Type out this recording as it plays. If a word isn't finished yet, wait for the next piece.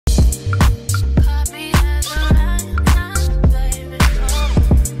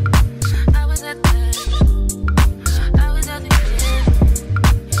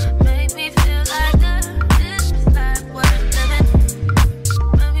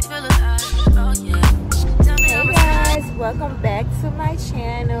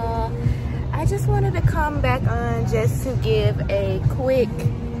come back on just to give a quick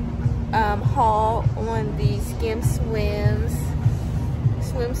haul on the SKIMS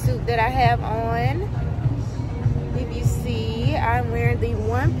swimsuit that I have on. If you see, I'm wearing the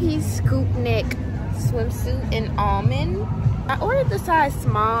one-piece scoop neck swimsuit in Almond. I ordered the size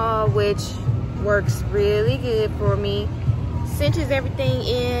small, which works really good for me. Cinches everything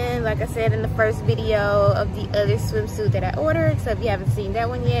in, like I said in the first video of the other swimsuit that I ordered. So if you haven't seen that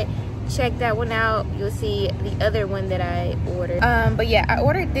one yet, check that one out. You'll see the other one that I ordered. But yeah, I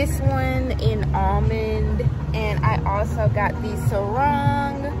ordered this one in Almond, and I also got the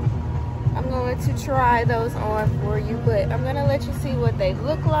Sarong. I'm going to try those on for you, but I'm gonna let you see what they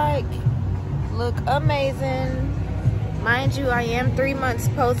look like. Look amazing. Mind you, I am 3 months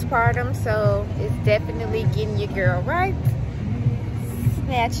postpartum, so it's definitely getting your girl right.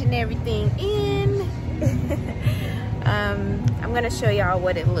 Snatching everything in. I'm gonna show y'all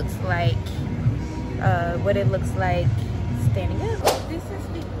what it looks like. Standing up. This is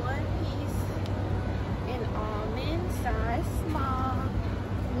the one piece in Almond, size small.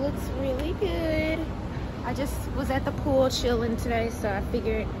 Looks really good. I just was at the pool chilling today, so I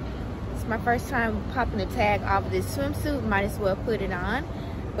figured it's my first time popping the tag off of this swimsuit. Might as well put it on.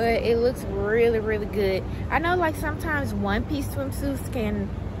 But it looks really, really good. I know like sometimes one-piece swimsuits can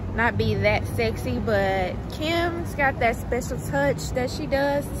not be that sexy, but Kim's got that special touch that she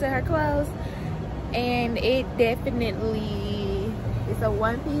does to her clothes, and it definitely is a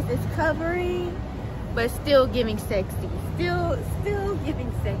one-piece. It's covering, but still giving sexy. Still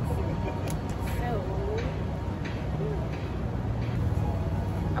giving sexy. So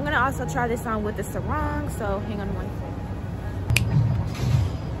I'm gonna also try this on with the sarong. So hang on one second.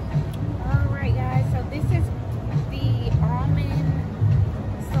 Alright guys, so this is the Almond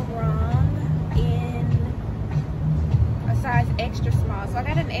Sarong in a size extra small. So I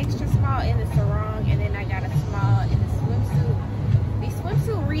got an extra small in the sarong, and then I got a small in the swimsuit. The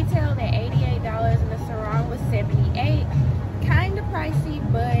swimsuit retailed at $88 and the sarong was $78. Kind of pricey,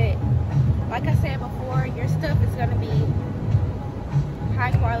 but like I said before, your stuff is going to be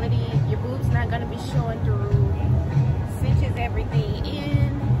high quality. Your boobs not going to be showing through. Cinches everything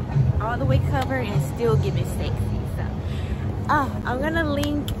in, all the way covered, and still giving sexy. So I'm gonna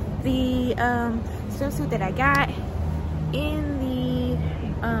link the swimsuit that I got in the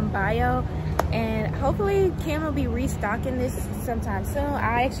bio, and hopefully Kim will be restocking this sometime soon.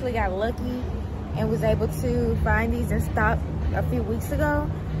 I actually got lucky and was able to find these in stock a few weeks ago.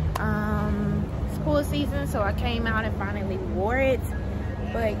 It's pool season, so I came out and finally wore it.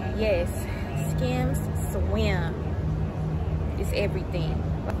 But yes, SKIMS Swim is everything.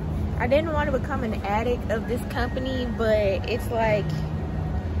 I didn't want to become an addict of this company, but it's like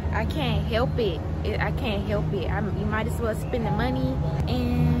I can't help it. I can't help it. You might as well spend the money,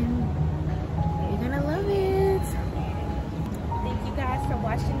 and you're gonna love it. Thank you guys for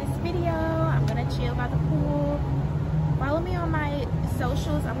watching this video. I'm gonna chill by the pool. Follow me on my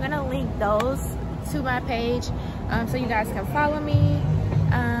socials. I'm gonna link those to my page, so you guys can follow me.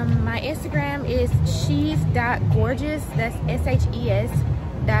 My Instagram is shes.gorgeous. That's SHES.GORJESS.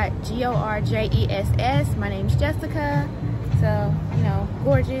 My name's Jessica. So, you know,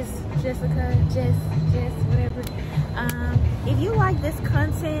 gorgeous, Jessica, Jess, whatever. If you like this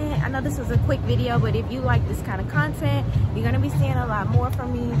content, I know this was a quick video, but if you like this kind of content, you're going to be seeing a lot more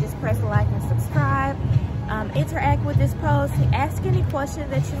from me. Just press like and subscribe. Interact with this post. Ask any questions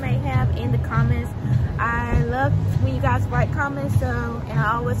that you may have in the comments. I love when you guys write comments, and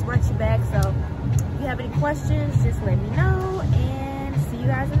I always write you back. So if you have any questions, just let me know, and see you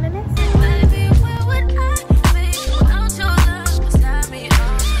guys in the next one.